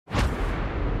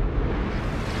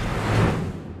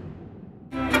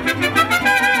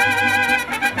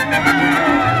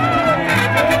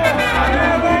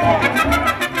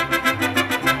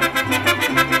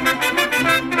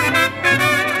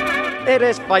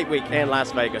fight week in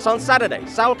Las Vegas. On Saturday,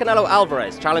 Saul Canelo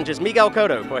Alvarez challenges Miguel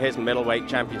Cotto for his middleweight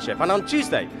championship. And on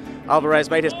Tuesday, Alvarez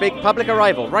made his big public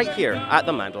arrival right here at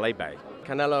the Mandalay Bay.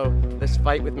 Canelo, this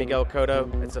fight with Miguel Cotto,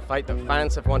 it's a fight that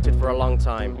fans have wanted for a long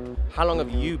time. How long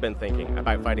have you been thinking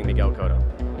about fighting Miguel Cotto?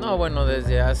 No, bueno,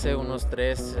 desde hace unos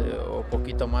 3 o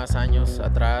poquito más años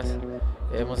atrás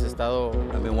hemos estado.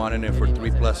 I've been wanting it for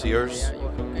 3+ years,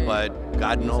 but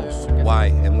God knows why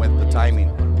and when the timing,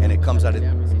 and it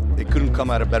couldn't come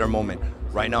at a better moment.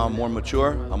 Right now I'm more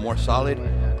mature, I'm more solid,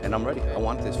 and I'm ready. I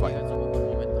want this fight.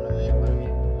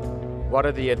 What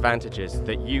are the advantages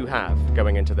that you have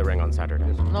going into the ring on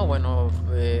Saturday? No, bueno,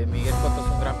 Miguel Cotto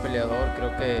es un gran peleador.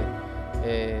 Creo que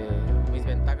mis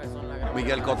ventajas son la gran.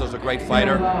 Miguel Cotto's a great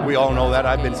fighter. We all know that.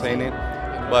 I've been saying it.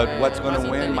 But what's going to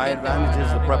win? My advantage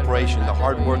is the preparation, the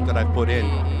hard work that I put in,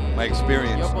 my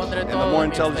experience, and the more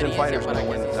intelligent fighter is going to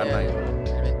win that night.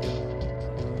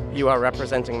 You are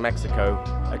representing Mexico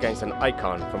against an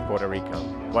icon from Puerto Rico.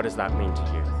 What does that mean to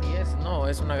you? No,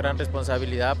 es una gran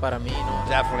responsabilidad para mí, ¿no?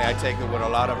 Definitely, I take it with a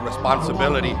lot of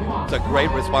responsibility. It's a great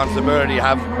responsibility to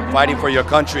have fighting for your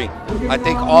country. I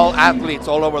think all athletes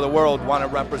all over the world want to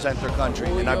represent their country,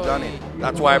 and I've done it.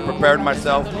 That's why I prepared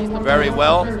myself very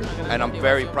well, and I'm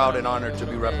very proud and honored to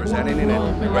be representing it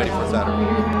and ready for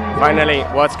Saturday. Finally,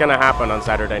 what's going to happen on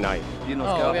Saturday night?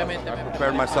 I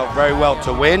prepared myself very well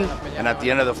to win, and at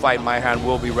the end of the fight, my hand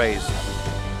will be raised.